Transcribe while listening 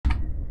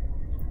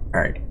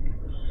Alright.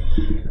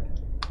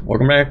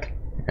 Welcome back.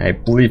 I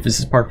believe this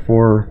is part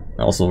 4.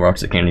 Also,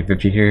 Roxy Candy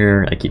 50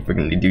 here. I keep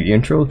forgetting to do the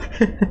intro.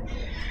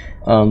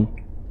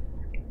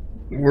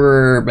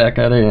 We're back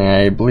at it, and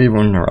I believe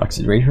we're in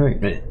Roxy's race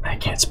right. I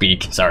can't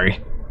speak, sorry.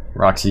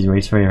 Roxy's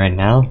race right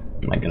now.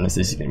 My goodness,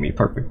 this is gonna be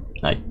perfect,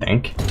 I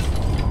think.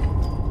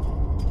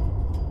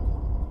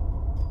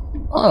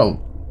 Oh,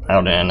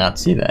 how did I not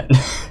see that?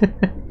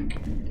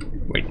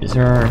 Wait, is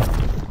there...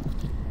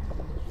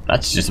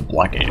 That's just a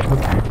blockade.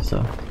 Okay,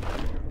 so...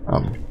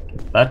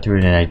 back to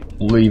it, and I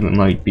believe it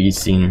might be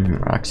seeing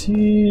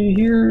Roxy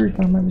here, if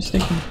I'm not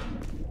mistaken.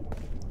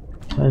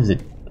 What is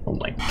it? Oh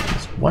my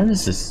goodness, why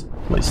is this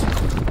place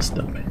messed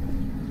up?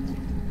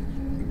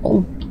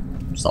 Oh,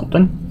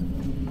 something.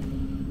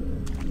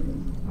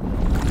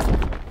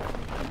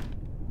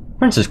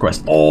 Princess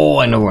Quest. Oh,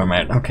 I know where I'm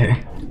at.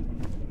 Okay.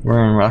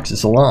 We're in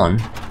Roxy's salon.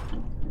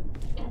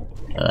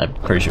 I'm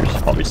pretty sure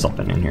there's probably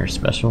something in here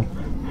special.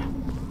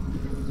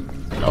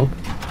 No?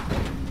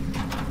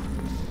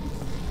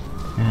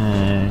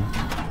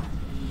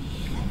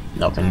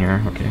 Nothing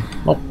here. Okay.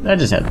 Well, I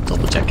just had to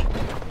double check.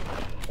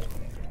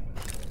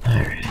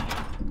 Alright.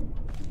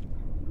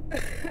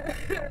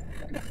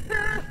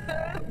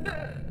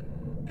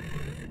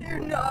 You're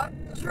not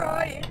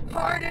trying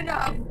hard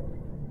enough.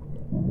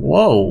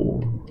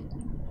 Whoa.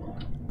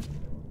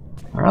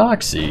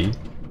 Roxy.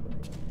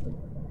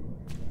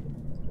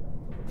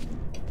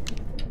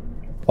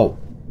 Oh.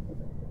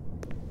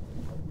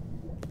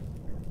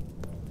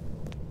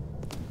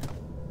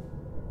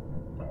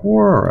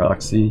 Poor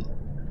Roxy.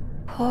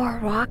 Poor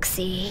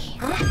Roxy.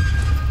 Huh?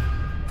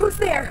 Who's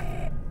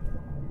there?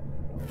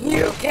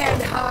 You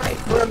can't hide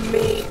from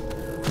me.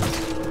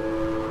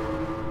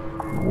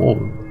 Whoa.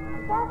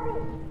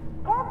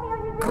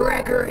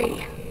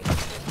 Gregory.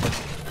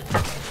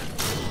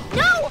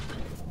 No!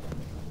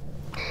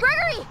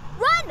 Gregory,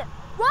 run!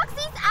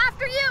 Roxy's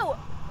after you!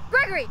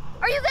 Gregory,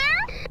 are you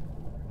there?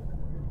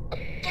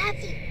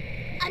 Cassie,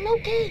 I'm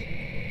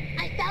okay.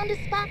 I found a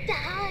spot to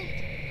hide.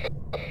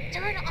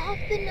 Turn off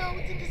the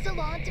nodes in the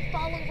salon to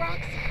follow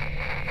Roxy.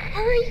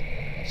 Hurry!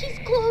 She's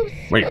close!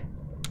 Wait.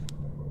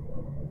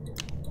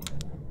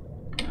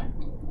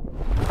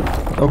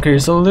 Okay,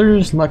 so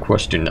there's my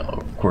question now.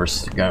 Of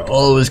course, you gotta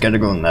always gotta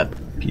go in that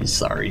piece.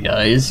 Sorry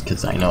guys,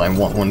 because I know I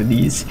want one of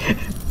these.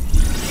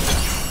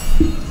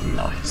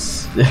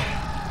 Nice.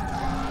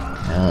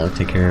 I'll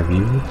take care of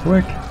you real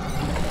quick.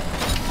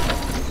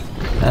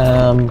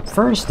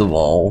 First of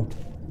all,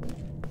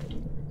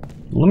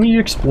 let me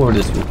explore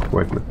this real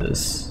quick with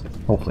this.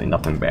 Hopefully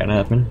nothing bad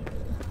happened.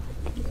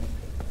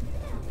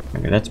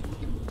 Okay, that's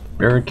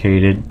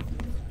barricaded.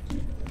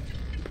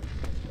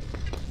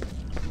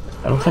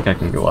 I don't think I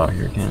can go out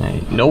here, can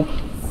I? Nope.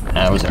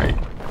 I was right.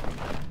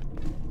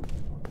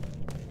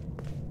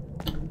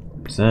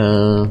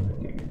 So,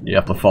 you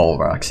have to follow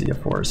Roxy, of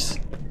course.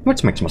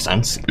 Which makes more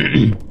sense.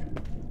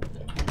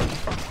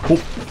 Oh.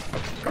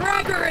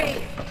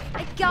 Gregory!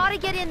 I gotta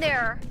get in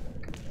there.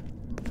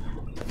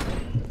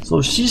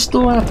 So she's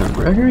still after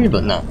Gregory,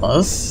 but not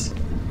us.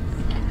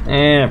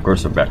 And of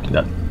course we're back to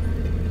that.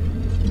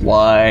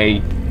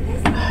 Why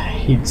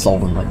he'd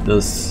solve him like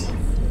this.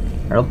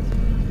 Help.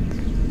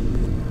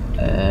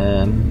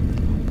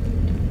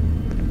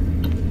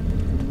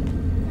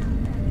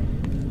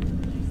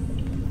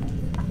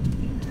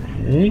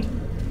 Okay.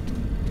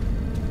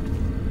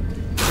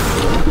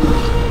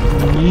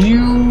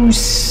 You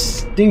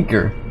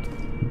stinker.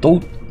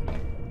 Don't.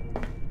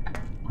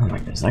 Oh my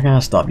goodness, I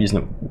gotta stop using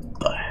it. What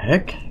the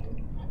heck?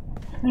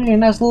 Hey,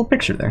 nice little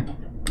picture there.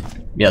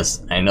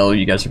 Yes, I know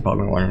you guys are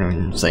probably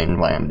wondering, saying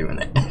why I'm doing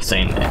that.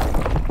 Saying that.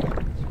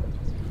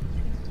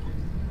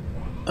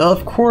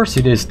 Of course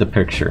it is the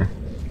picture.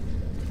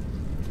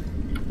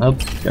 Oh,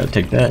 gotta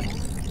take that.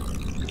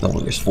 Oh,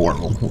 there's 4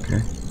 of them.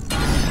 Okay.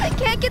 I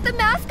can't get the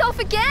mask off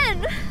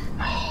again.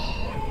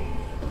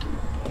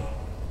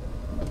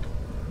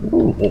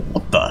 Ooh,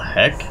 what the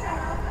heck?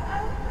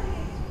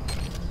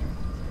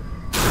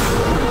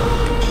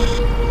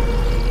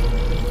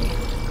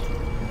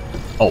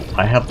 Oh,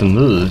 I have to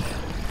move.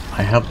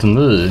 I have to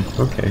move.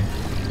 Okay.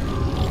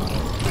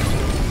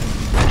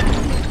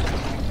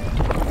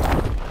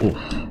 Oof.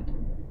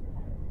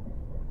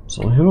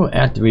 So he'll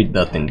activate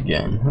that thing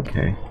again.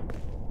 Okay.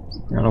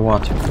 Gotta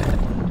watch it that.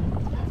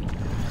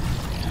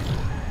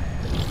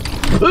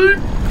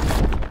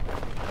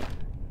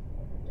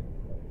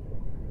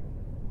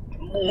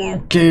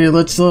 Okay,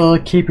 let's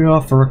keep you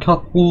off for a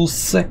couple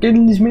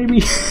seconds,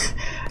 maybe.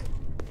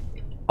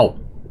 Oh,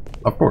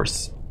 of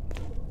course.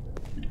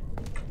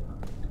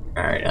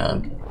 Alright,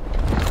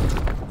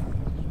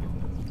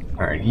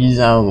 alright, he's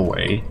out of the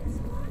way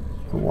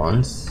for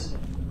once.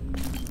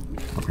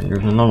 Okay,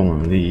 there's another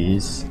one of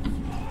these.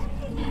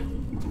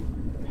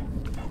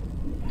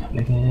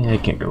 Okay, I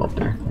can't go up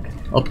there. Okay.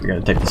 Oh, we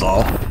gotta take this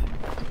off.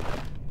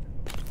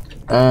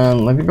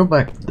 Let me go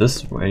back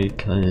this way,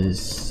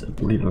 because I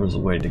believe there was a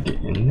way to get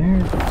in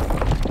there.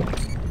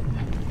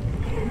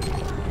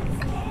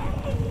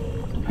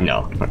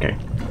 No, okay.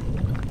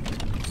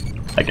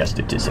 I guessed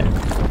it is him.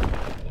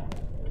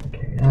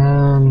 Okay,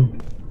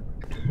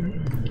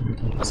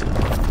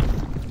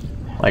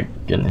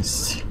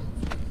 goodness.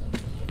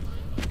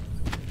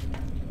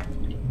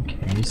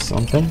 Okay,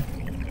 something.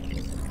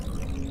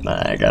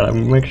 I gotta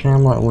make sure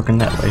I'm not looking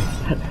that way.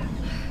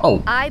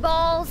 Oh!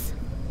 Eyeballs?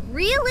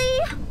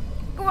 Really?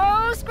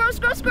 Gross, gross,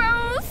 gross,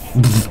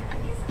 gross!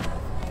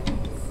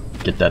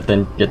 Get that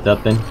then, get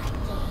that then.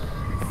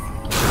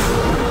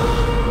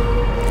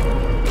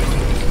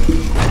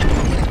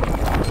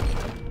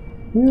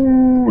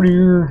 Ooh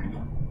dear.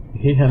 I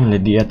hate having to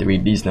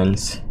deactivate these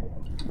things.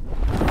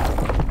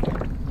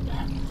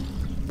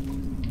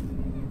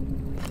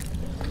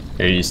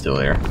 Okay, he's still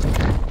there.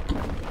 Okay.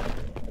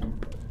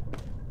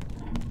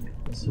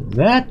 So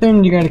that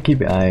thing you gotta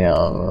keep an eye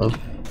out of.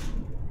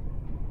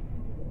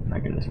 Oh my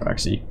goodness,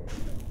 Roxy.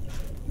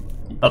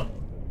 Up.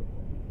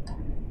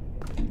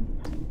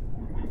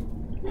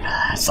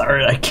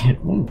 Sorry, I can't.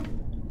 Ooh.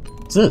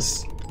 What's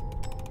this?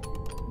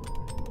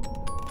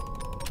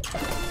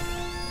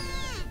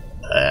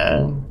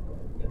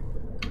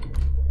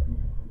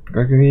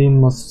 Gregory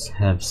must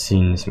have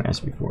seen this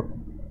mask before.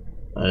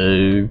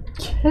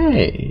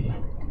 Okay.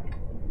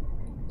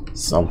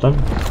 Something.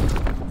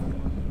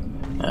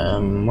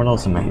 What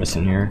else am I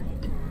missing here?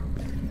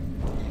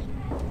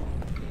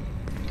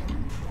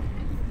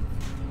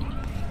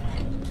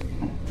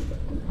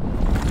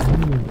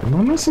 Am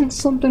I missing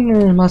something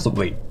or am I supposed to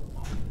wait?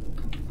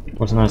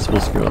 Wasn't I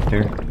supposed to go up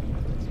here?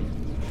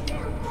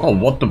 Oh,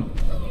 what the?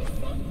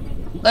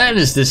 That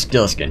is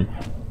disgusting.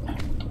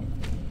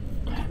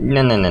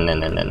 No, no, no, no,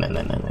 no, no, no,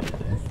 no, no, no.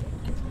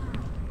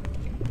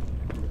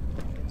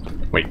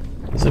 Wait,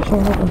 is it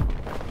all?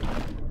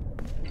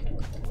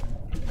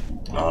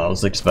 Oh, I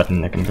was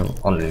expecting that can go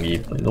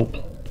underneath, but nope.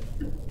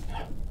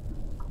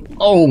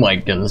 Oh my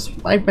goodness,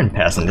 I've been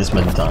passing this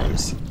many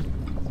times.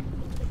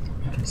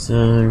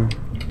 So...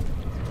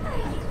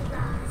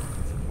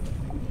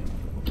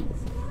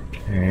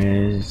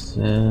 okay,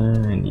 so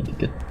I need to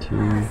get to...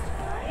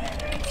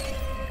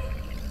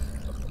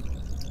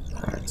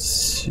 alright,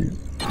 so...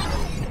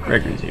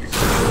 Gregory's here.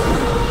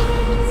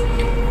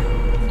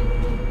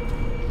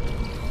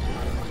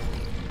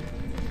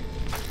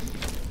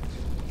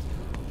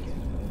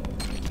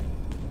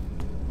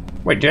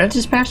 Wait, did I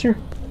just pass her?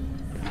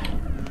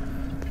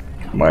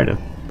 Might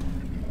have.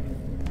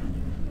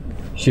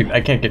 Shoot,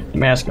 I can't get the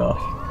mask off.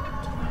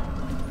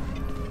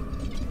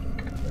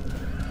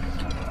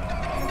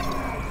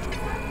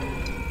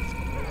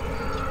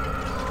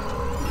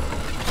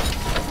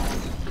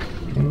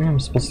 Maybe I'm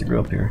supposed to go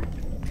up here.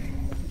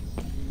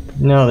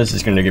 No, this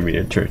is gonna give me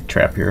a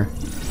trap here.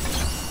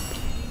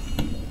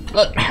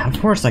 But, of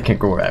course I can't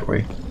go that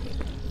way.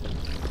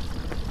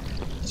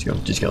 Just go,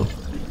 just go.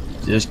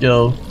 Just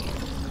go.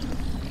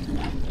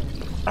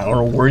 I don't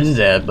know where he's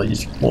at, but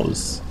he's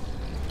close.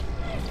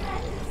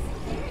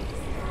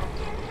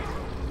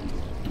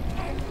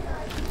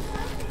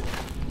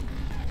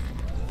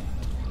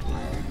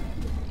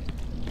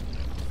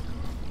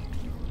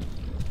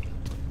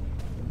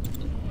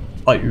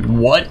 Oh,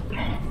 what?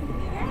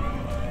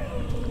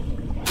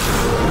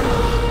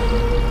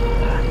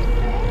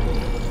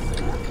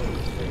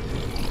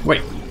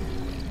 Wait.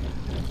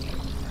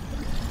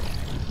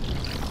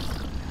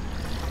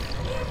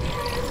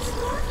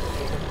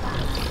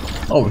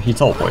 Oh, he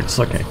teleports,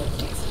 okay.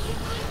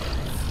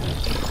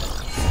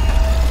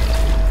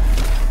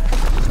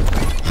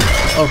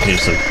 Okay,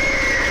 so...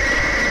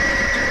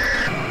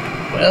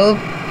 well...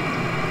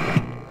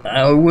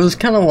 I was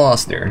kind of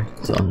lost there,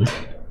 so...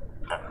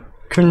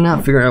 could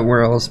not figure out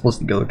where I was supposed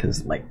to go,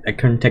 because, like, I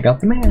couldn't take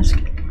off the mask.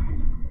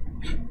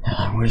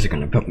 Where's it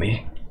gonna put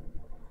me?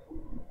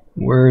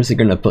 Where is it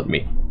gonna put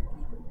me?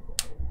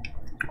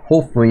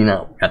 Hopefully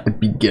not at the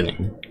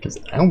beginning, because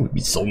I would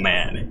be so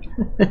mad.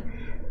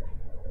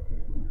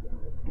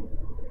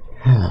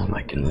 Oh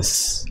my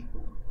goodness.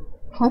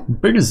 How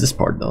big is this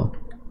part though?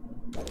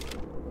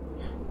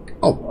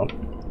 Oh well.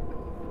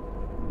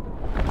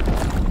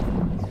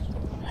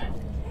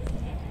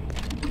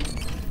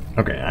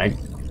 Okay,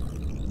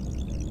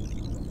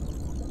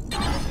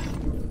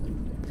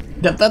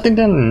 that thing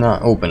did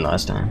not open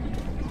last time.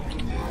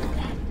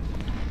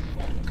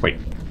 Wait.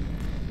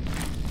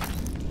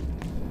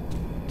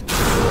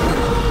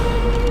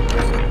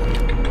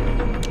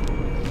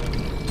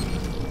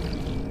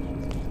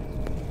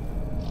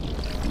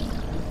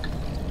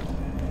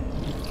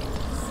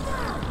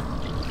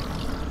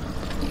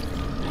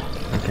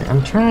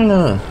 I'm trying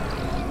to...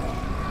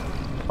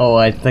 oh,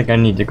 I think I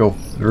need to go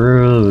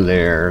through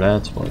there.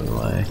 That's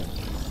why.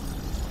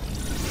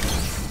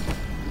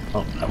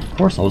 Oh, of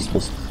course I was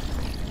supposed to...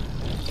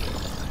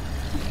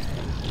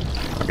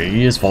 okay,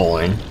 he is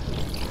following.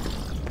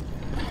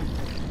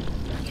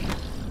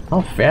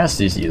 How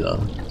fast is he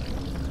though?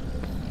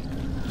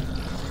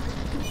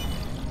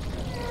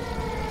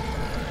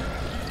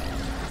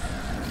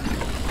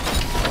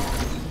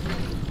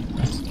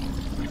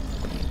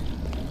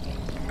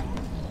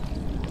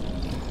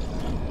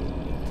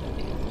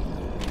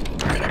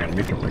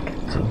 Make it work,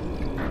 so.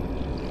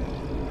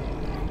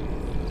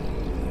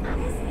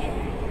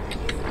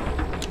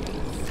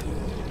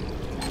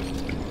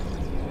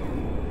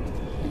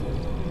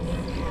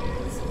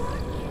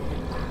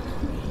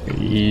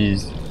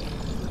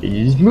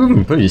 He's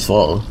moving pretty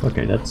slow.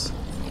 Okay, that's...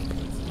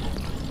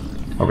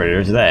 Okay,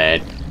 there's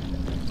that.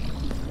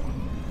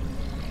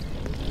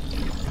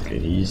 Okay,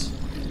 he's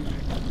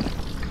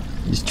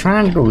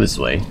trying to go this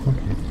way.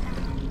 Okay.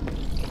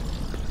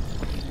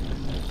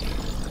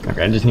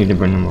 Okay, I just need to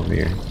bring him over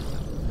here.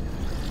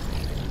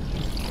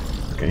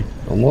 Okay,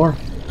 one more.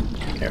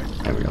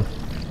 There we go.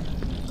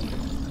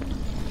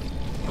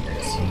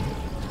 Okay, so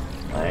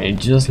I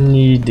just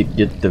need to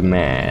get the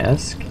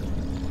mask.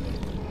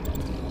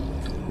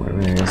 Where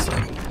is it?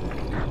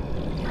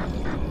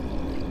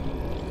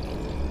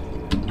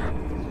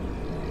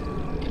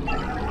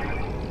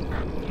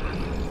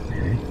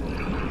 Okay.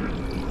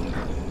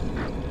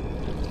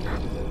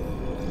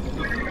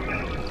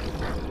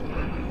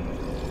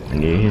 I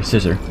need a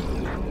scissor.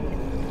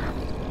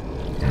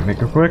 Gotta make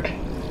her quick.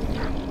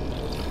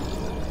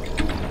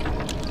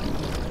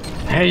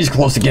 Hey, he's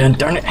close again,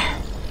 darn it!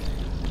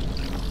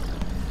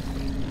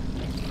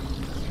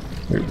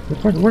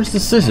 Where's the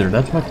scissor?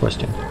 That's my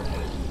question.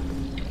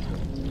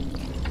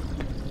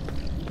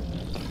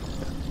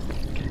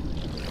 Okay.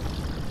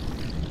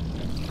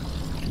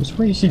 Which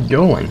way is he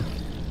going?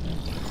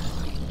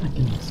 My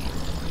goodness.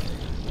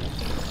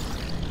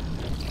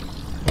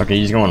 Okay,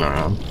 he's going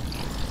around.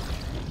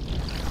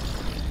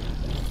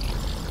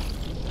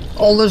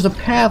 Oh, there's a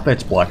path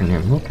that's blocking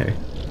him. Okay.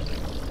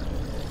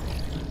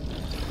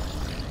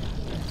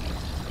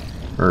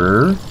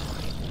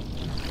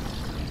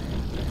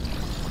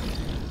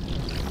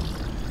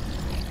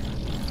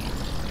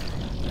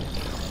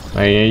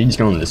 Oh, yeah, he's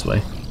going this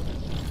way.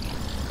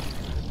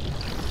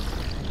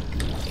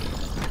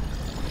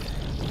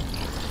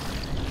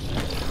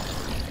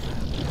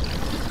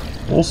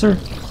 Closer?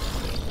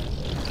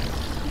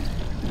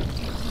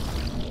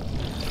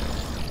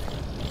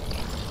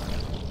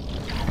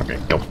 Okay,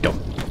 go.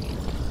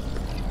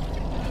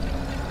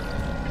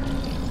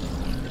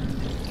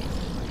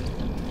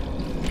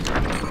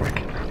 Quick.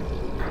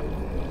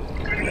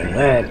 Like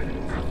that.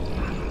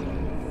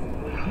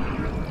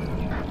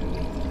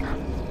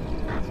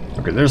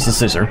 Okay, there's the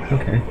scissor.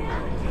 Okay.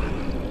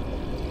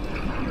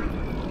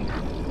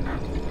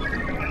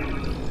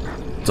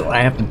 So I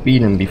have to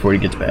beat him before he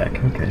gets back.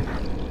 Okay.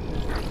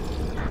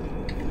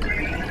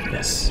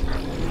 Yes.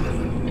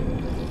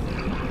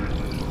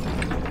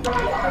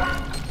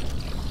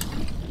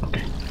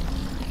 Okay.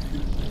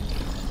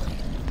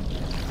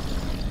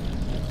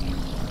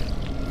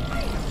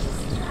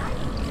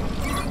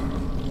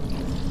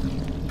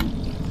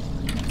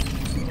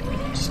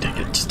 Just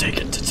take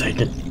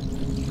it.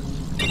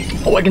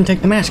 Oh, I can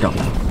take the mask off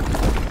now.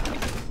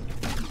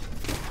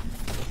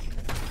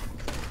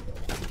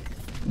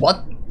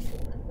 What?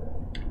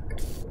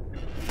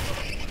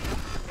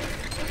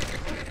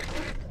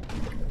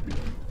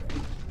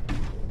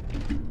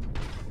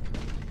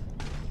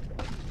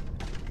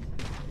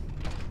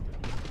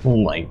 Oh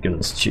my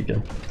goodness,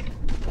 Chica.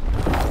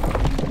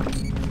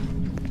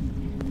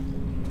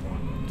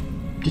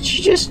 Did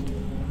she just...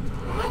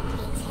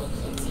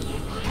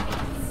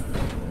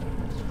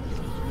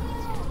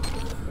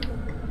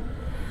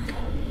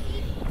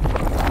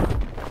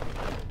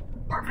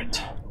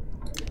 Perfect.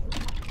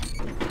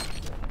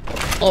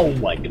 Oh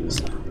my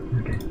goodness.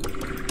 Okay.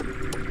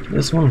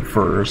 This one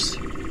first.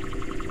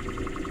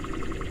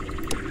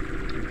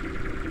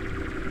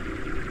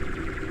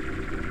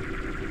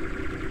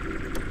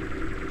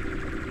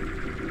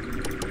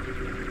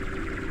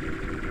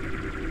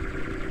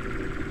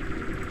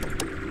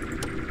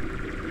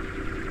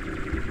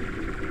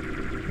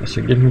 I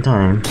should give me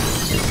time.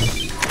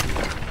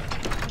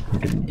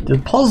 Okay,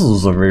 the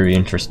puzzles are very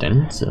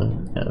interesting, so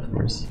yeah, of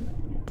course.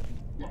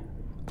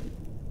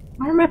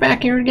 Why am I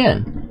back here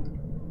again?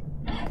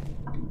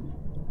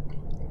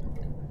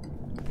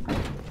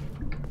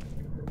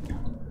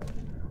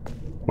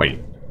 Wait.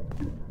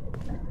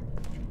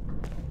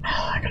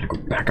 I gotta go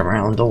back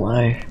around, don't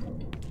I?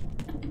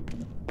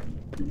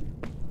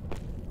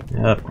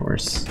 Yeah, of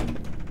course.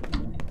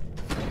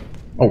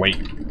 Oh, wait.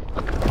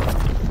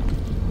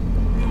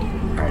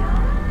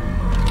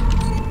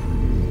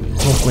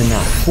 Hopefully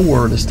not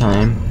 4 this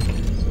time.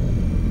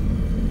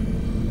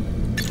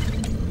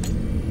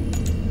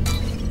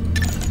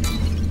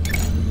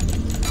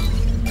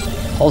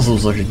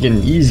 Puzzles are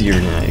getting easier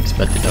than I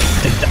expected.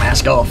 Take the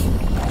mask off.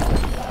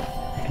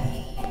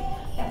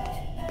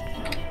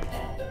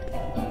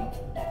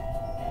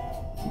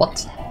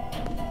 What?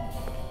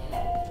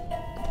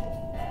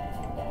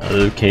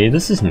 Okay,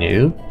 this is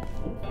new.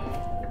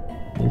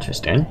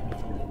 Interesting.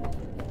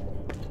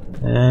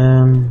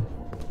 And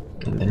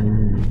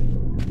then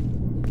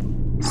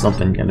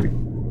something gonna be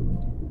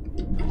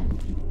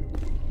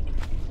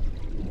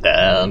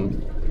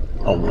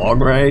a log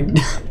rag.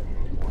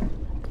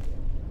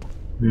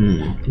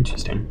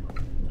 Interesting.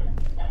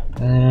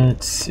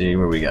 Let's see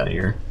what we got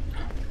here.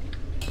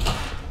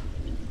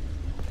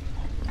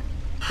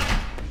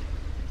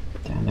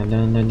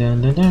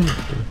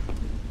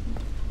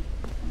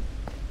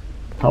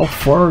 How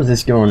far is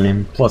this going?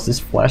 And plus, this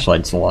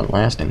flashlight's a lot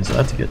lasting, so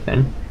that's a good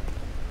thing.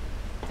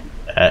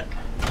 I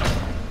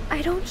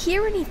don't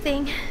hear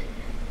anything.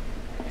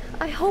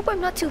 I hope I'm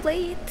not too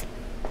late.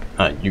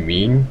 You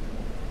mean?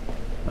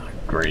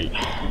 Great.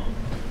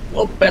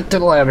 Well, back to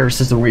the ladder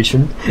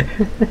situation.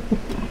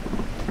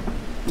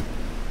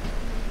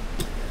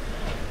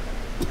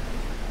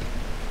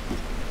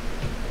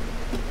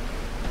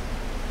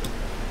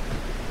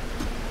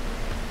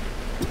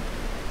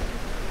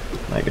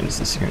 My goodness,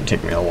 this is gonna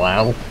take me a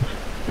while.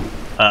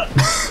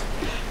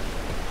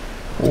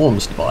 Home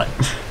spot.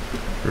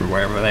 Or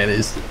wherever that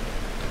is.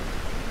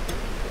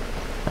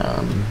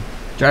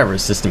 Driver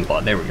assistant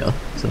bot, there we go.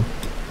 So.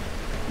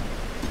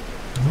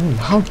 Oh,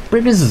 how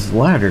big is this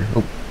ladder?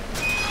 Oh.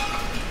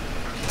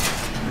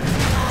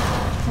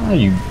 How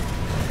you?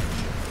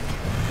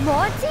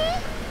 Roxy?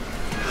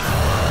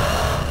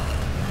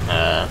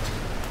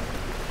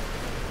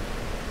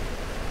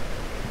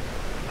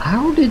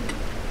 How did?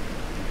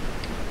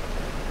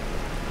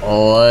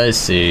 Oh, I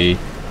see.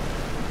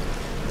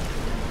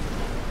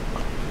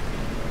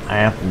 I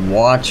have to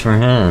watch for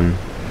him.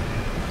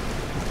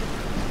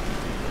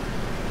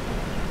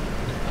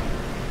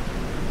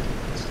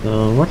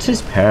 So, what's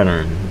his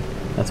pattern?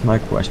 That's my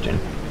question.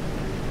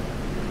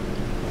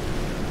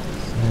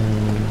 So,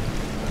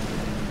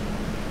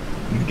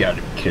 you gotta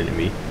be kidding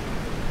me.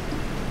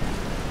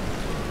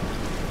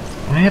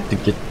 I have to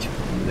get to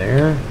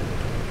there?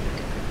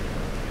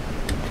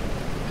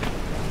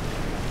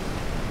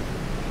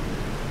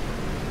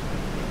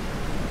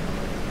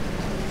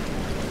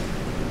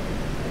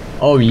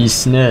 Oh, he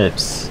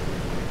snips.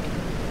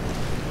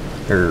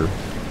 Or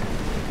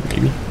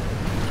maybe.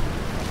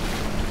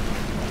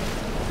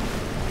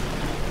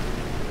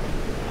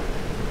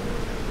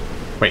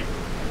 Wait.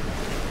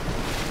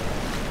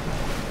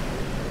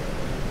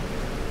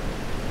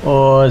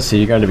 Oh, let's see,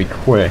 you gotta be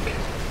quick.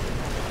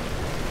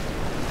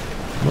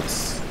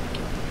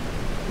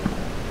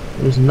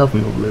 There's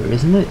nothing over there,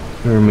 isn't it?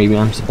 Or maybe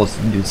I'm supposed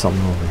to do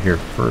something over here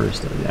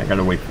first. I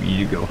gotta wait for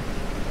you to go.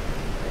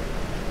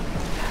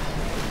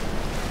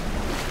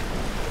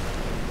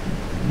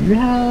 You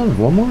have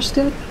one more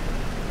step?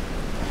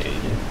 Yeah,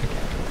 you do.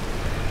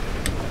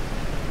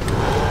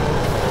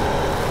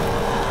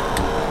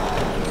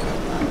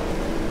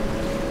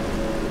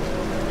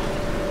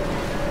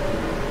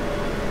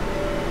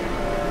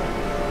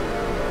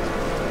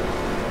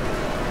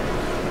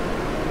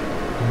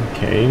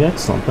 Okay,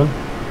 that's something.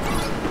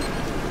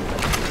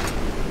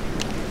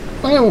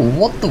 Oh,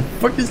 what the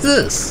fuck is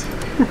this?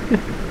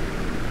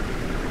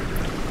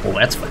 Well,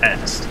 that's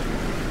fast.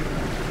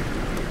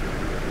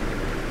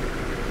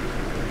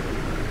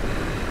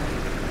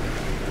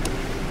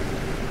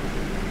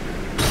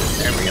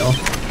 There we go.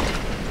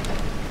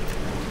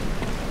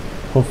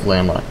 Hopefully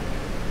I'm not.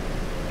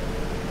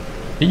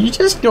 Did you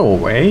just go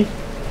away?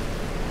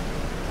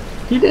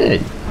 He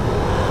did.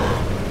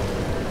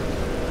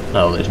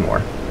 Oh, there's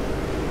more.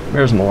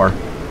 There's more.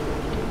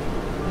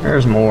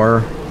 There's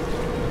more.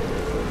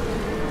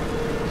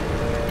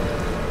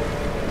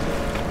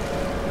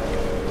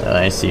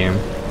 I see him.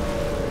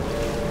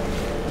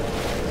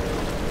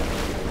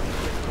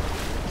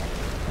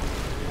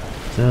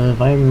 So if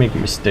I make a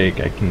mistake,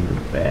 I can go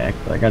back,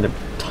 but I gotta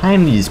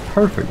time these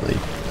perfectly.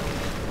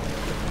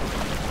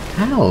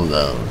 How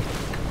though?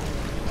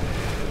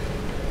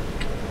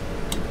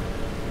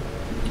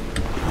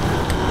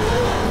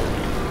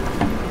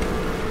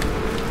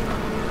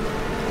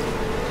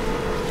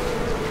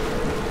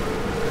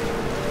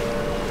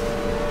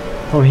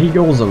 Oh, he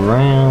goes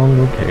around,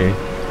 okay.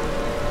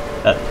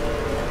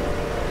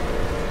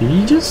 Did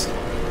he just?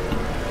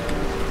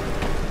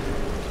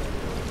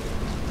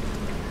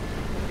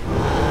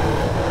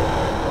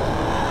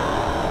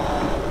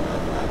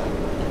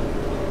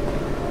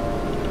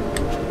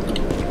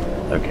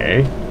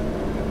 Okay.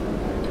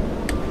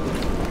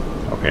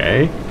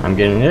 Okay, I'm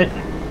getting it.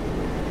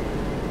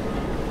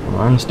 I'm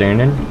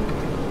understanding.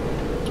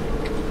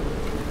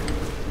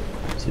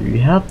 So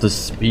you have the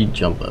speed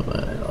jump of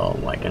it. Oh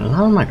my goodness,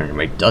 how am I gonna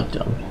make that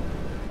jump?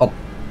 Oh.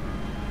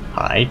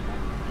 Hi.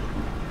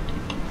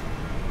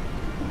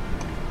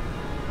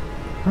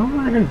 How am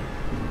I gonna...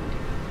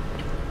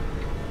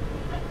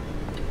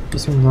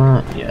 This one's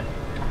not yet.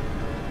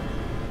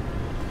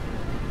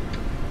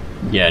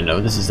 Yeah,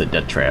 no, this is a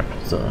death trap,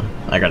 so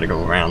I gotta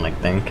go around, I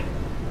think.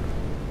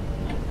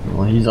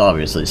 Well, he's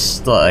obviously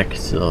stuck,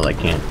 so I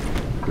can't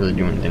really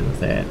do anything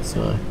with that,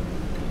 so...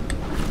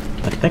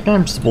 I think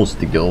I'm supposed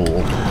to go...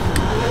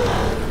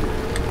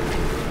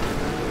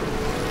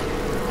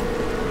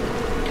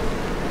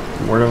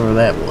 wherever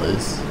that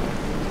was.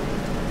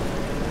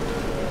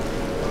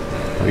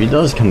 Oh, he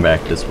does come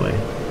back this way.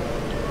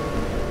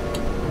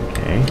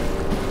 Okay.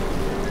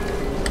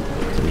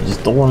 So you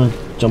just don't want to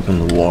jump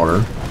in the water.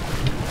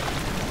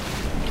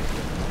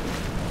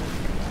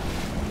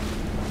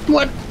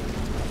 What?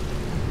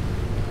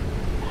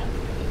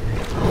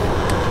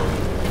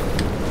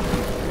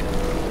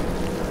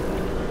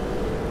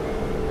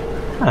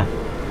 Huh.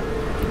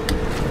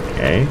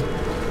 Okay.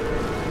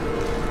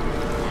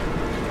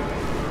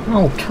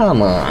 Oh,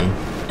 come on.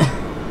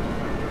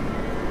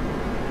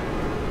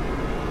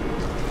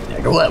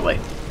 Yeah, go that way.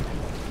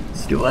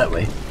 Let's go that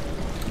way.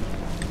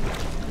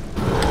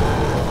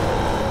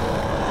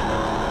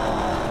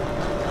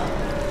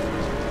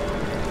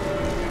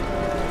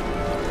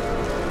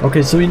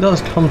 Okay, so he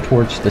does come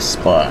towards the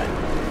spot.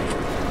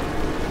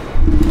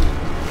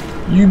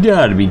 You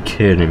gotta be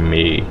kidding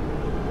me.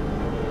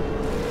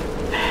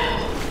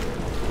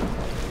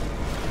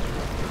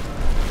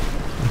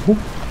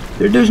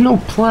 There's no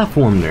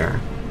platform there.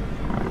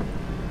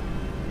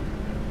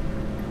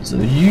 So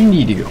you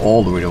need to get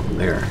all the way over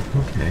there.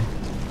 Okay.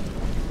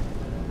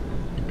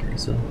 Okay,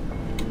 so...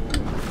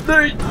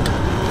 There!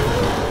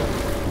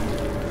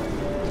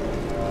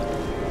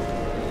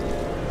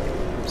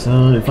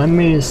 So if I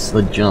miss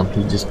the jump,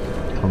 he just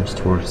comes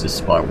towards the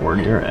spot where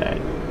you're at.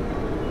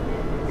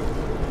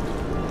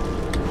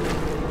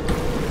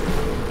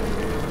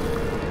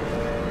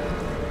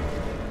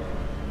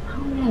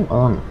 How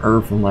on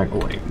earth am I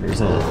going?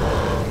 There's a...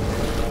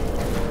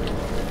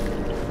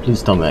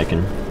 Please tell me I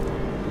can...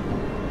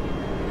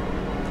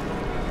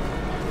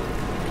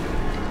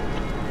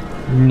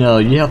 No,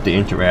 you have to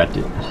interact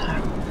it.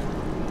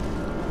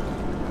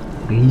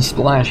 He's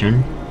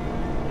splashing.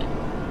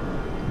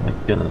 My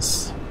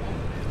goodness.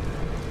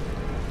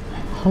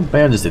 How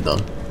bad is it though?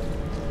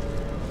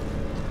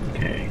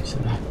 Okay, so...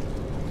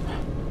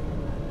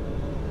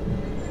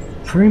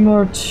 Pretty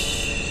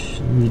much...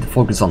 You need to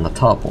focus on the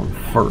top one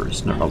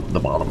first, no, the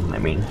bottom, I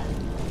mean.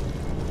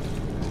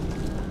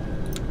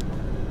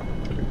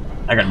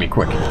 I gotta be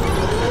quick.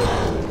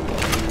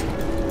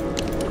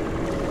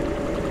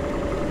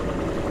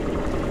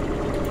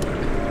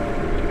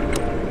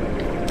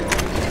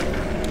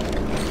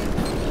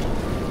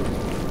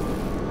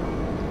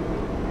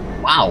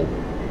 Wow!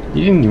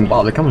 You didn't even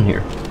bother coming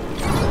here.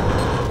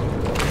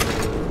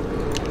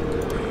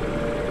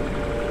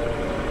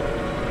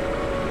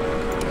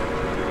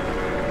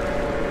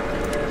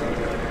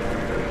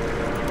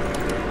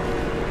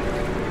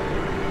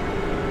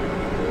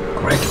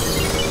 Quick!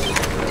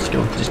 Just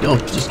go, just go,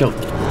 just go.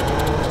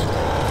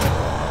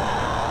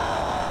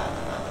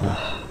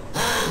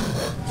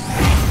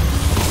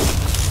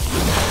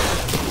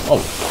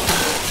 Oh!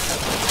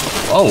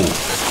 Oh!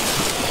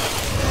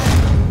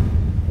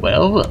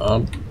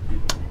 Well,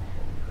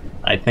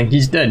 I think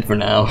he's dead for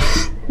now.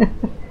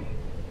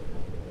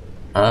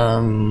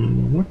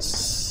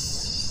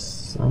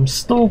 What's... I'm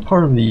still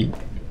part of the...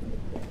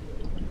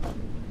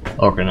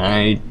 Okay,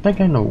 I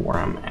think I know where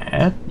I'm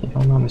at, if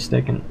I'm not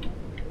mistaken.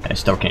 I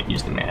still can't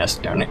use the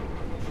mask, darn it.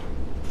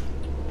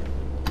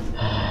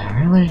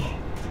 Really?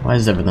 Why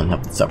does everything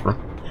have to suffer?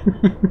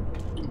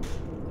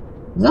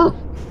 No.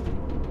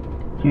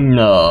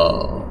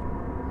 No.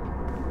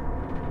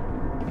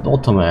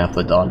 Don't tell me I have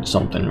to dodge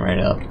something right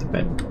off the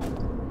bed.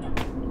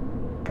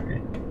 Okay.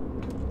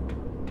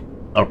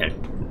 Okay.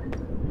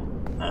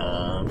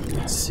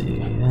 Let's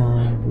see.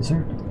 Is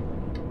there?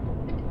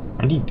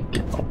 I need to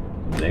get up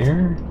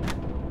there.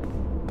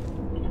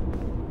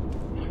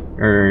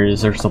 Or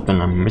is there something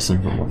I'm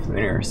missing from over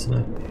there?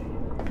 So...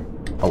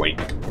 Oh wait,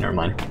 never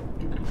mind.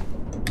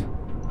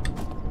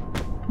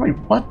 Wait,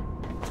 what?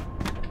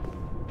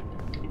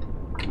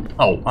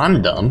 Oh,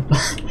 I'm dumb.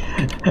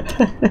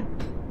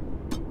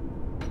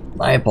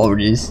 My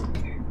apologies.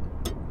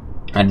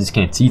 I just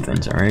can't see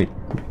things, alright?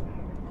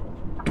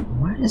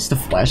 Why does the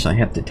flashlight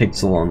have to take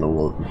so long to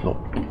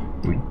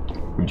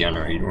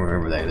regenerate, or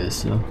whatever that is,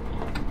 so...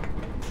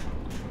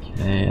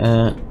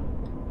 Okay,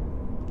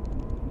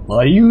 why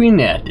are you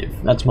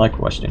inactive? That's my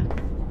question.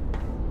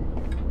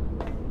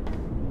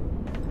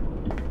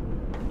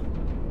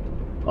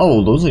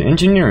 Oh, those are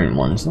engineering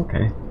ones,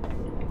 okay.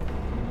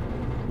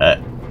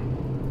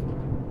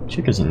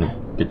 Chick is in a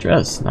good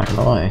dress, not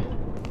gonna lie.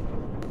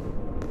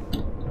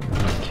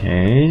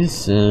 Okay,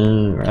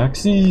 so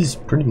Roxy's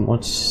pretty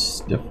much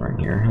different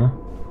here, huh?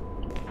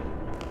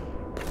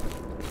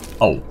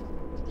 Oh.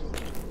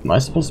 Am I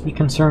supposed to be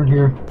concerned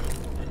here?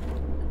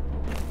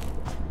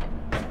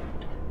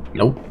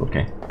 Nope,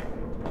 okay.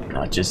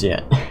 Not just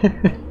yet.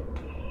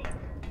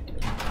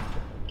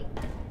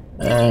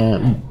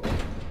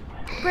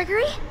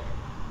 Gregory?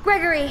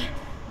 Gregory!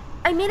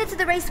 I made it to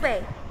the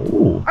raceway.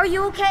 Ooh. Are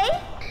you okay?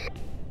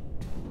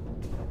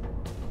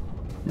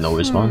 No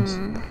response?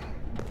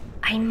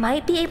 I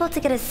might be able to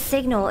get a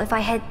signal if I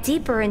head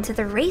deeper into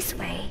the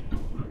raceway.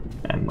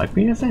 That might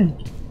be a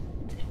thing.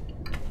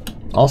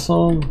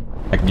 Also,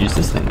 I can use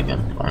this thing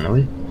again,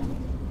 finally.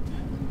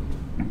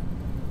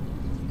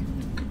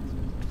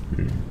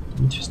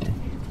 Interesting.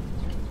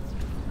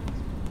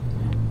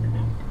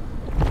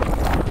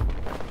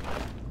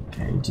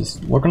 Okay,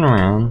 just looking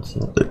around,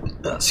 so...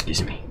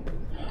 excuse me.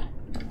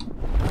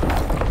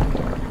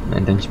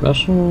 Anything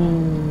special?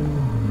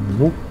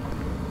 Nope.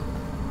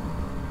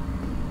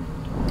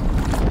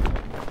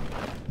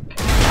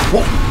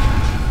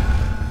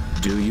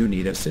 Whoa. Do you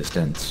need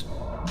assistance?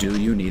 Do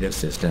you need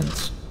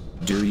assistance?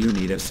 Do you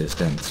need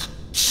assistance?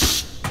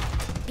 Shh!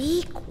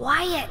 Be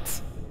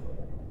quiet!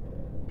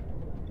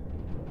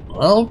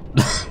 Well,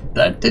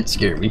 that did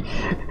scare me.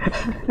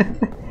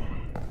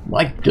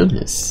 My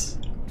goodness.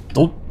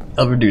 Don't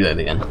ever do that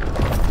again.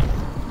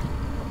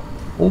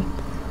 Oh.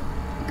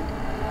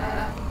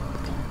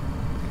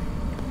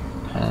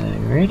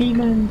 Alrighty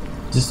then.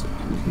 Just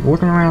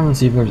looking around and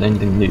see if there's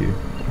anything new.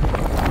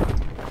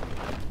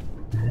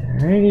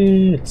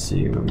 Alrighty, let's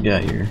see what we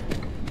got here.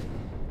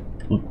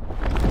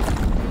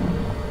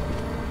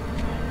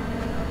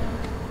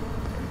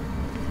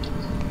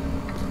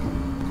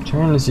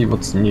 Trying to see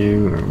what's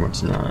new or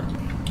what's not.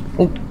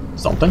 Oh,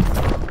 something.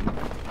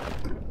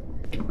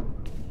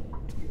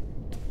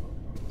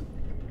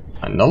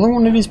 Another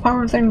one of these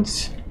power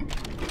things?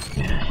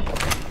 Yeah.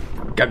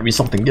 Gotta be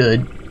something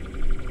good.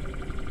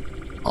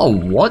 Oh,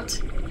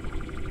 what?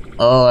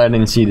 Oh, I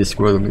didn't see the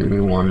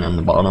squiggly one on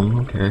the bottom.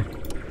 Okay.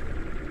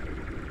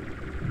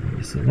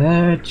 So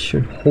that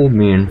should hold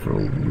me in for a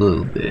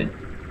little bit.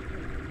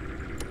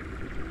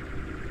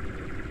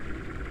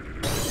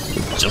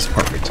 Just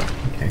perfect.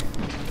 Okay.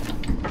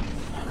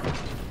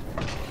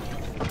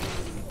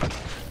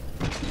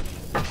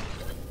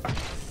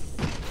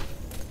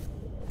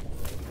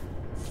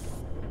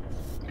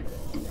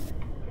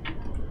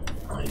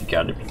 Oh, you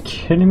gotta be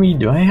kidding me.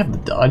 Do I have the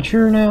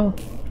Dodger now?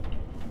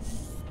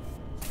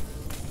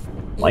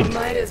 You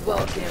might as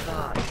well give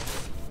up.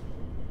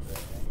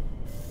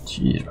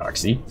 Jeez,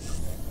 Roxy.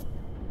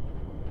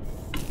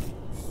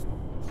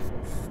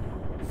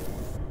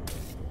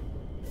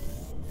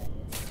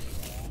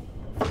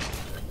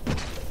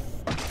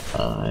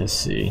 I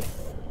see.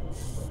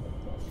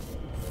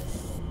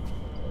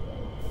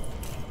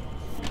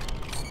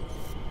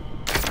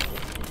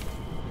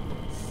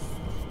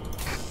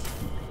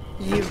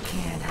 You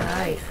can't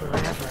hide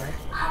forever.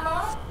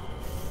 Hello?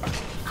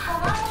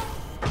 Hello?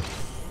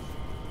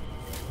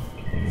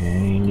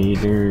 Okay,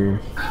 neither.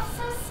 I'm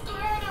so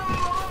scared and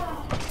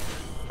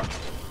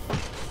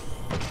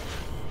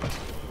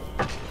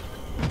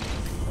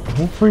alone.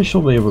 Hopefully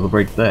she'll be able to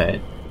break that.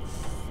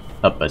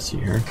 Up, I see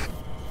her.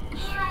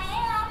 Here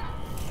I am.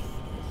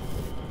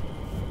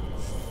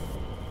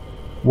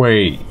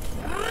 Wait.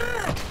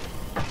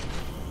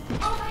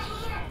 Over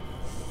here.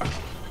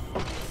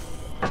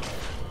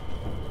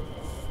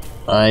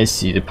 I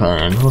see the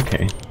plan.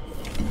 Okay.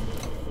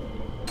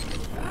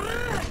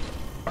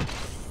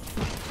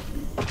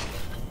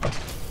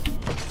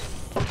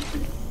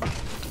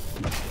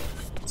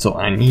 So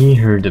I need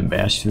her to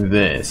bash through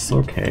this.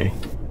 Okay.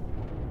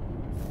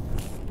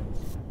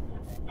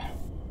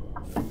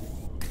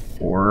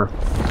 Or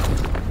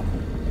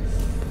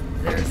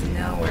There's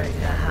nowhere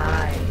to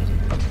hide.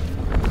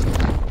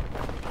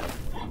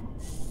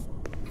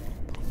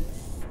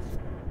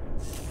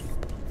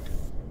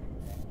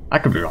 I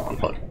could be wrong,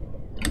 but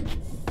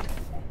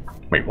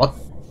wait, what?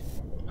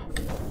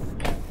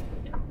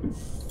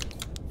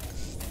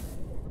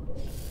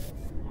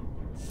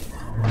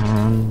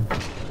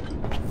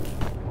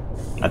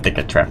 I think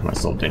I trapped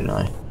myself, didn't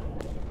I?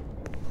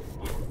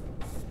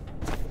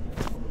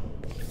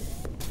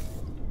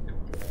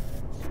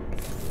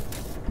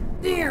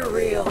 Do you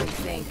really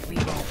think we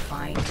won't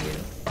find you?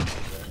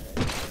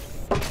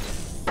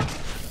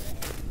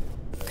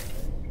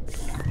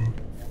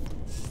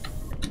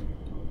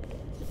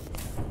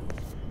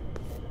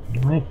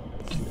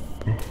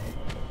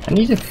 I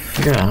need to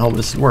figure out how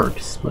this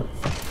works, but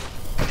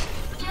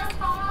Just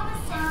follow the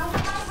sound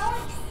of my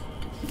voice.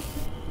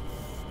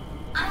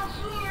 I'm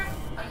here,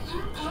 but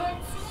you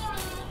can't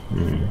see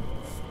me.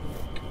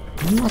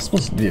 what am I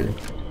supposed to do?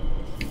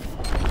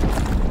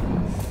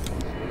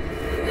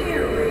 Do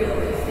you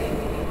really think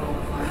we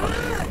won't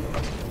find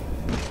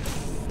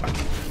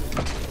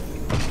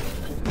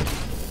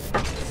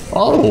you?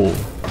 Oh,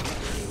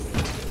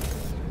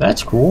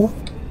 that's cool.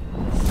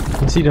 I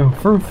can see the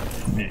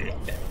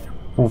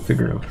full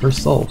figure of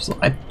herself. So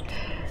I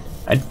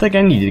think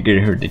I need to get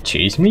her to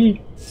chase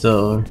me.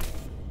 So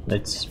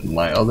that's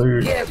my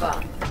other. Give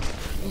up.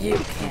 You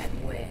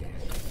can't win.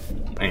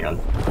 Hang on.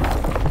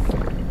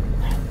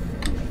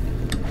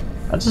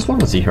 I just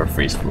want to see her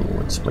face for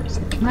what's place.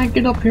 Can I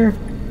get up here?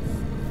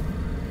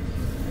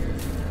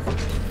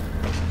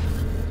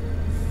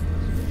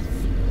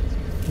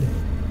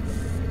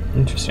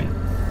 Interesting.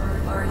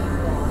 Are you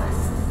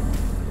lost?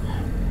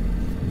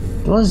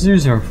 Let's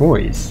use her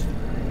voice.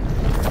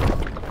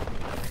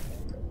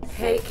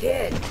 Hey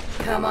kid,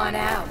 come on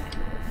out.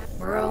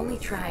 We're only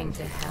trying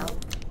to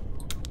help.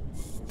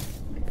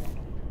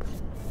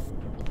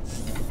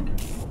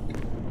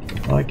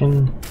 If I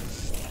can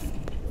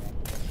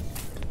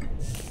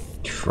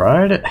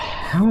try to.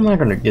 How am I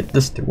gonna get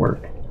this to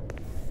work?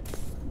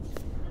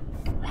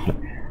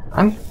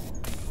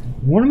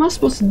 What am I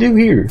supposed to do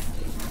here?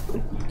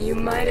 You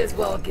might as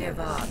well give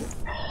up.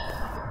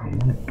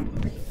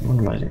 What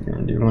am I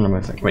gonna do? What am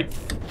I thinking? Wait.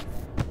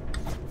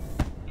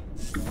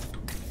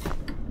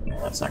 Yeah,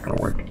 that's not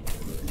gonna work.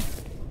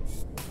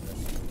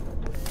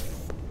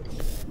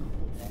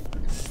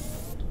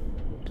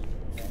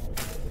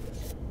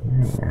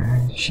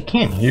 She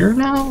can't hear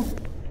now?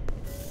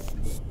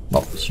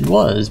 Well, she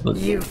was, but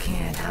You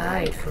can't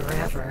hide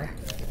forever.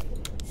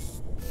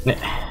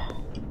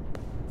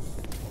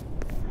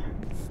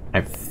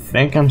 I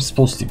think I'm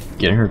supposed to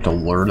get her to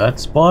lure that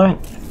spot.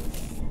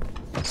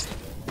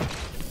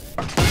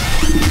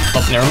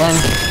 Oh, never mind.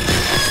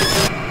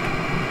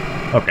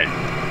 Okay.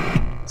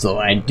 So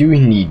I do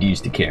need to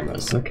use the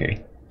cameras.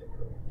 Okay.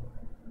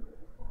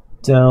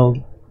 So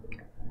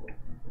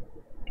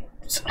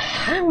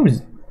how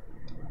is...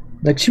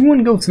 Like, she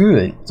wouldn't go through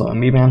it, so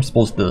maybe I'm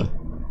supposed to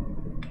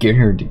get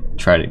her to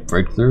try to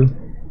break through.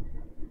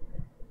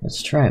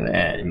 Let's try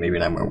that, maybe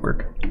that might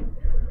work.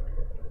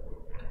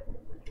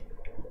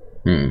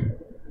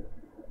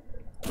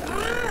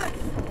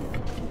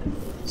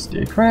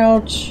 Stay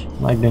crouch,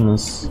 my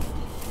goodness.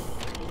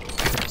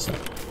 So.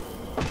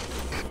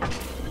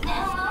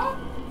 Hello?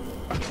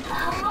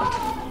 Hello?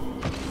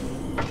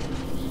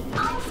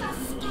 I'm so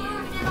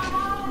scared and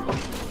alone.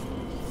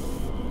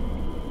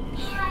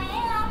 Here I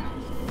am.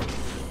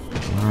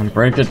 Come on,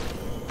 break it.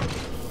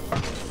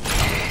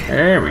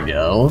 There we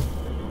go.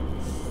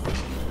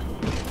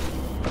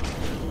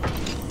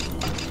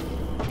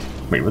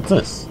 Wait, what's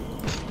this?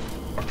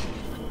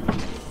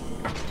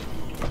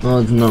 Oh,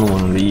 it's another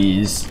one of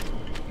these.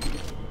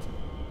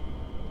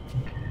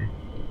 Okay.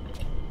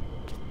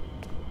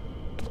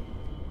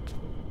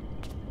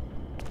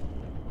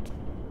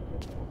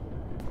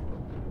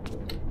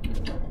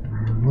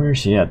 Where is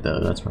she at though?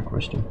 That's my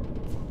question.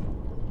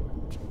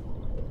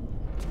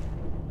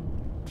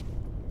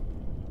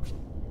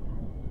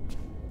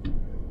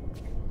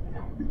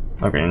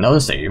 Okay, another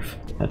save.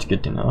 That's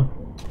good to know.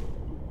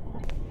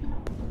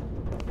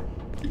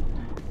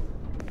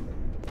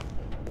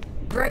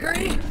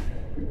 Gregory?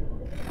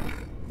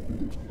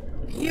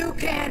 You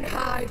can't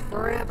hide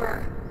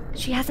forever.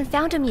 She hasn't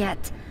found him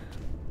yet.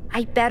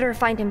 I better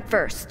find him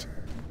first.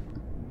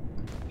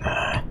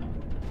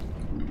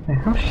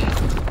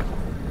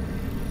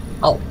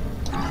 Oh.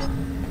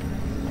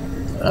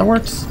 That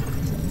works.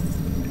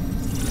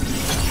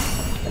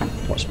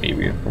 Plus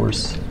maybe, of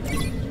course.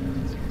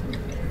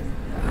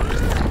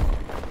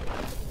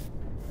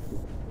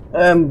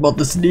 I'm about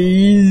to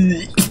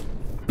sneeze.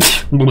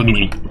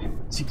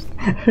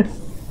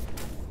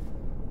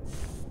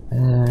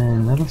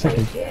 And I don't think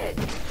Hey kid,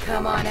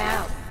 come on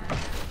out.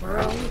 We're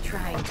only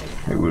trying to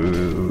help.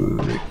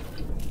 wait.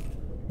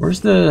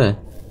 Where's the...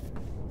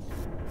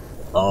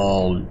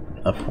 Oh,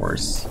 of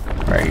course.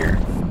 Right here.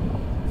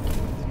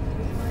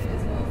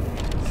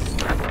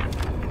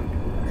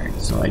 Alright,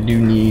 so I do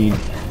need...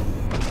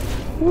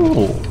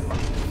 Ooh.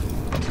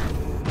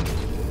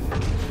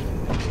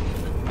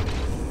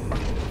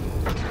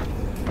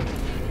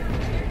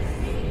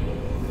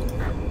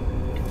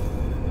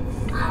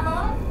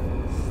 Hello?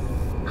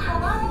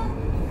 Hello?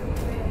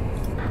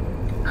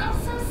 I'm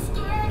so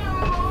scared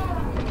and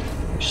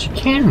alone. She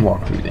can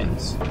walk through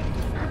things.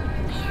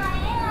 Here I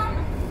am.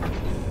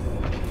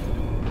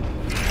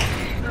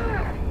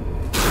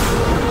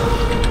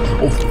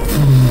 Oh,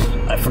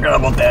 I forgot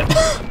about that.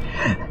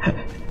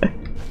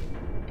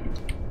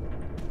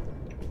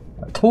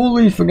 I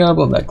totally forgot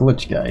about that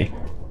glitch guy.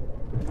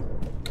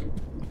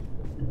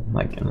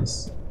 My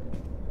goodness.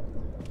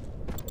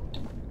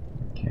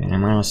 Okay,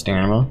 I'm out of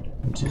stamina,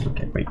 which is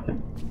okay. Wait.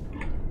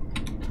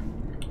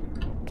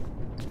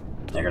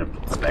 I gotta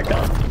put this back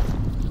on.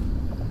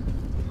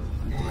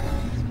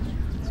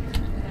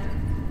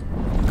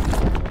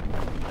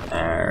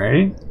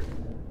 Alright.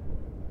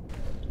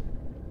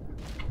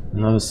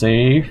 Another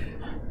save.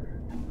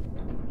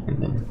 And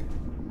then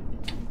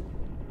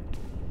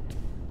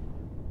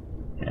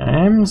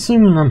I'm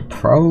assuming I'm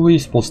probably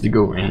supposed to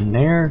go in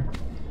there.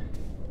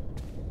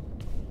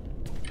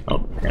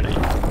 Oh, I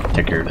gotta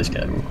take care of this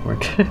guy real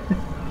quick.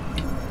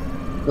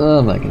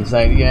 Oh my goodness,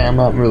 yeah, I'm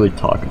not really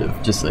talkative,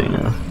 just so you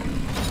know.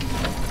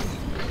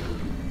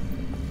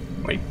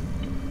 Wait.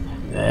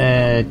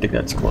 I think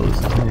that's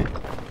closed, isn't it?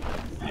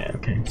 Yeah,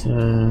 okay,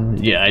 so...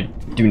 Yeah, I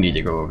do need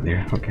to go over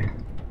there, okay.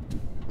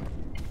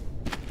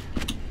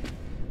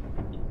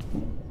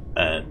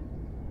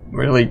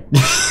 Really?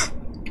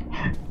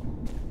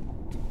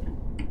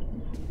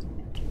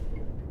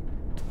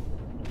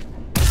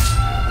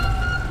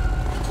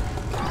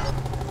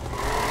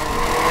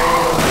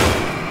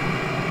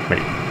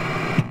 Wait.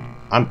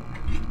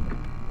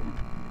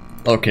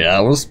 Okay, I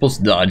was supposed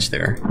to dodge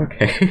there.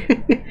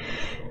 Okay.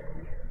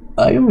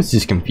 I was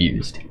just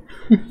confused.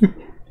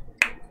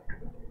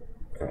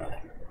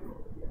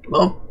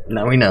 Well,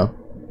 now we know.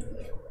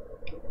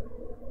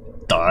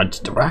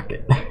 Dodge the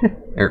rocket.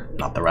 Or,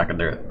 not the rocket,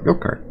 the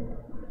go-kart.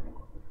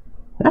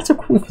 That's a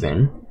cool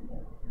thing.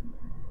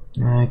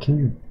 Can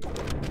you...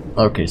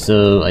 Okay,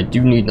 so I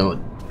do need to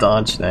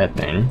dodge that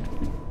thing.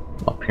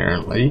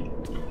 Apparently.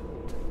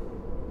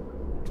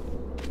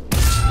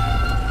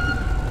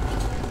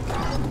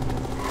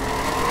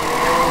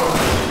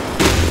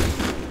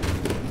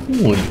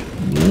 Holy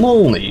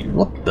moly,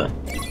 what the...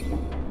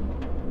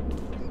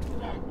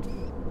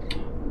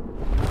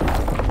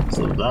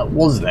 So that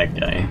was that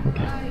guy,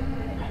 okay.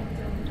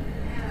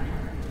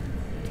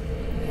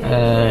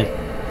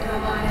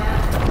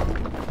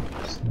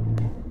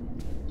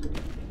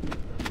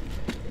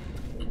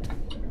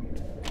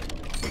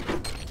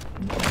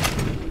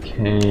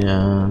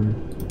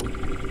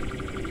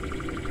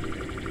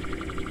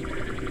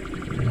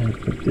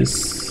 Put this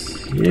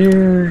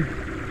here.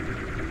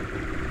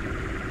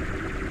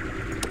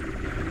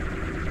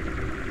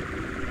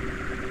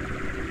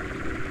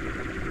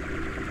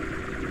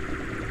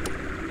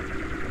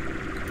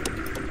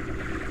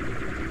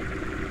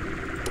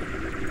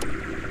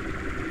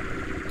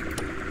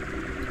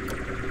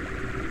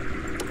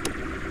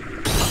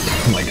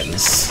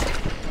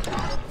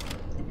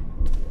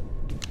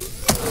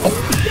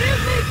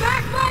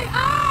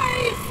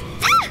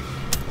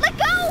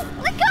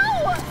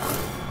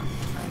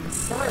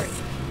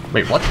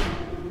 Wait, what?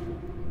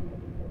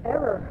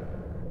 Error.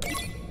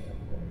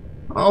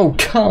 Oh,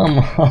 come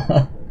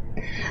on.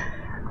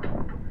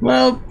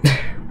 Well...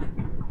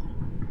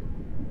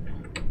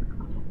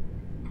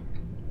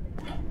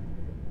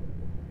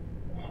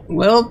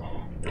 Well...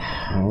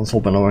 I was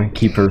hoping I would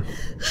keep her.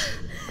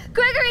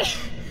 Gregory!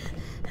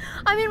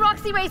 I'm in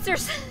Roxy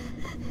Racers.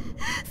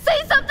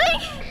 Say something!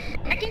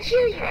 I can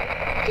hear you.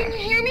 Can you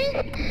hear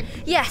me?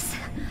 Yes,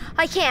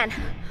 I can.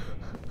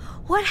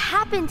 What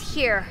happened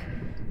here?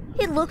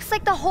 It looks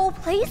like the whole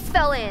place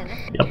fell in.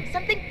 Yep.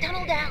 Something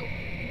tunneled out.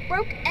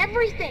 Broke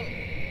everything.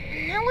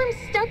 And now I'm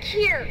stuck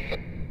here.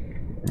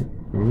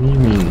 What do you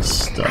mean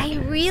stuck? I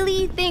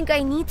really think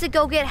I need to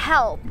go get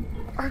help.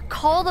 Or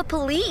call the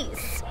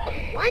police.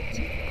 What?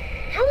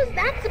 How is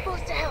that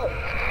supposed to help?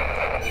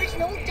 There's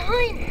no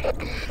time.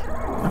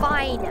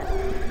 Fine.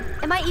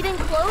 Am I even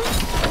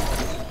close?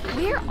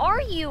 Where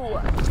are you?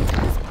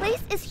 This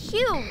place is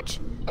huge.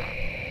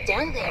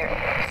 Down there.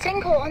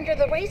 Sinkhole under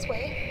the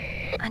raceway.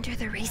 Under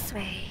the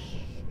raceway.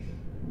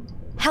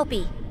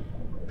 Helpy,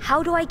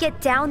 how do I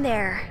get down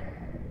there?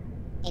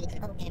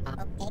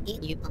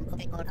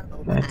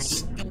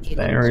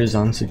 There is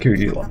on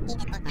security lock.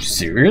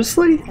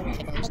 Seriously?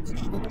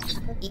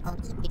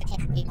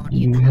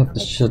 You have to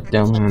shut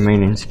down the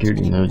remaining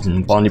security nodes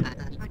in body.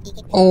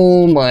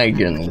 Oh my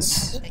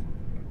goodness.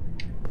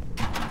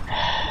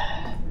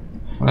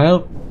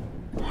 Well.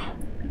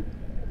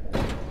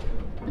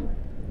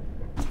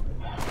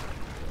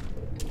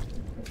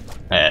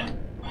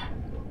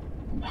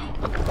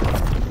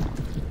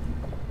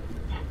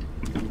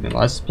 Am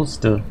I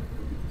supposed to?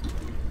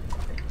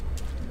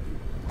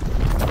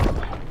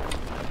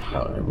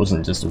 Oh, it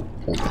wasn't just a.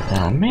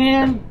 Ah,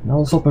 man! I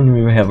was hoping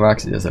we would have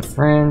Roxy as a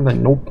friend, but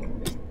nope.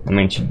 I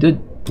mean, she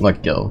did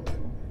let go.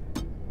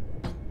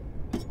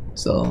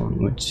 So,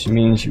 which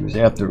means she was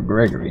after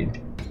Gregory.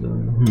 So,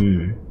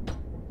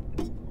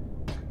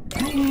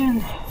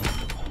 Man.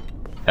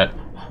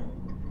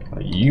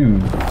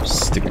 You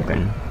sticky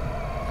pin.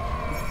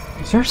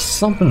 Is there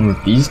something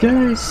with these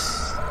guys?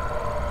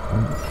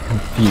 I'm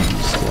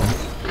confused still.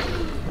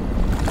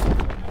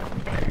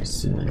 Okay,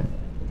 so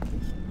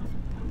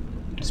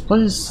this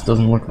place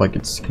doesn't look like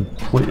it's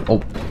complete.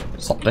 Oh,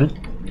 something.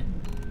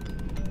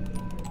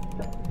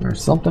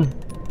 There's something.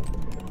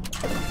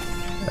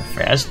 A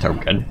fast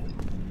token.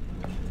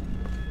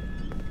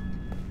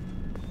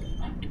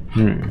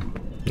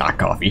 Not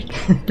coffee.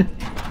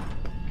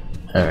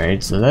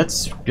 Alright, so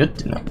that's good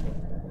to know.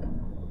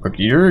 Look,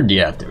 you're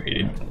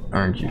deactivated,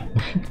 aren't you?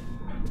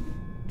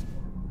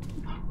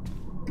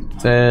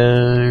 So,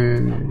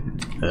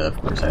 of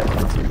course I have to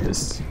go through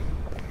this.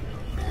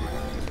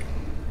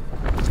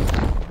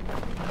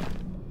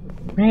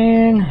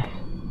 Man,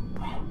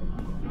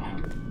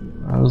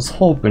 I was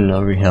hoping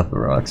that we have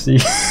Roxy.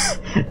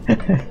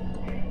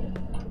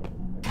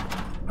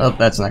 Oh,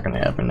 that's not gonna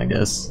happen, I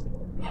guess.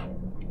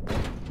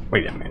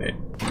 Wait a minute.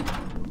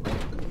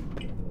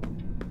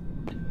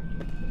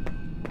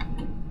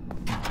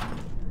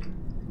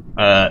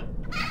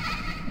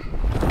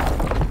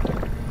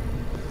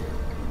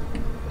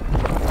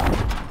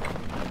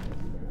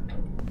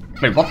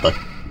 Wait, what the?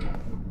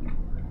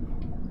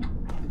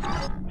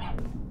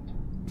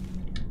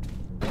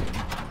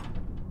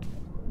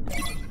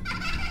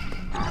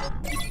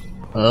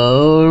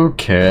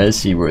 Okay, I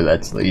see where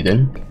that's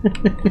leading.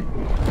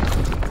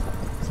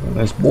 So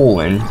there's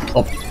bowling.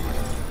 Oh.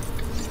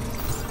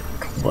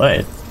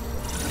 What?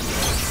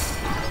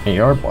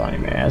 AR body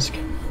mask.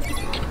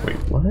 Wait,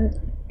 what?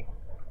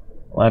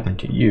 What happened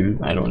to you?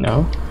 I don't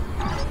know.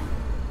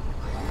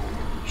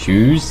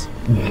 Shoes?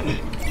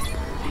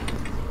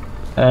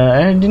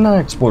 I did not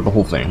explore the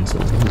whole thing, so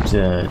let's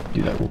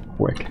do that real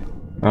quick.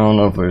 I don't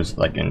know if there's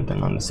like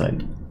anything on the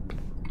side.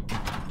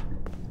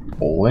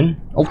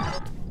 Bowling? Oh!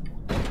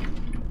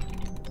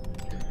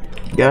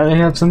 Gotta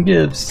have some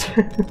gifts.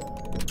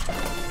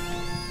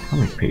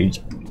 Comic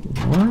page.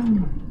 What?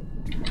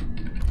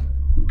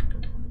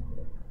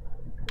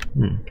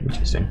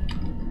 Interesting.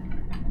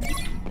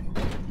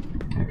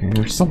 Okay,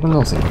 there's something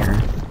else in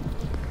here.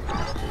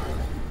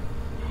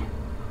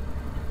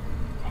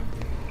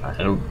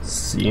 I don't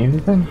see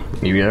anything.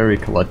 Maybe I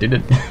already collected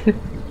it.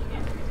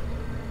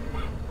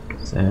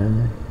 So...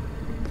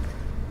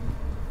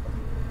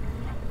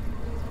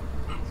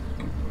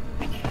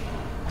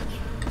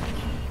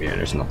 yeah,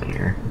 there's nothing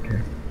here.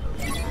 Okay.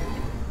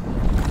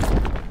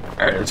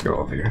 Alright, let's go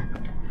over here.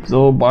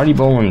 So, body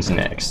bowling's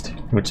next,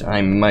 which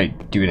I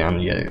might do it on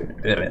the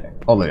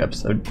other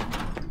episode.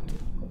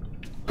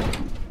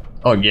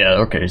 Oh yeah,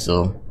 okay,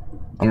 so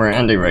I'm gonna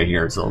end it right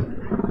here. So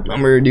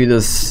I'm gonna do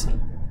this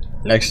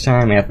next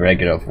time after I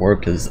get off work,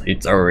 because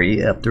it's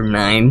already after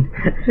 9.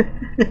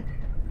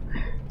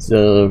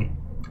 So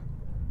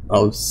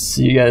I'll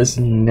see you guys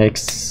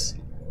next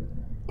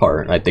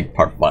part. I think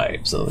part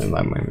 5, so if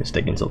I'm not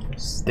mistaken. So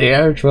stay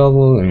out of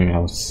trouble, and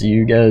I'll see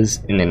you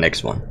guys in the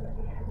next one.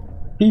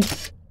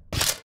 Peace.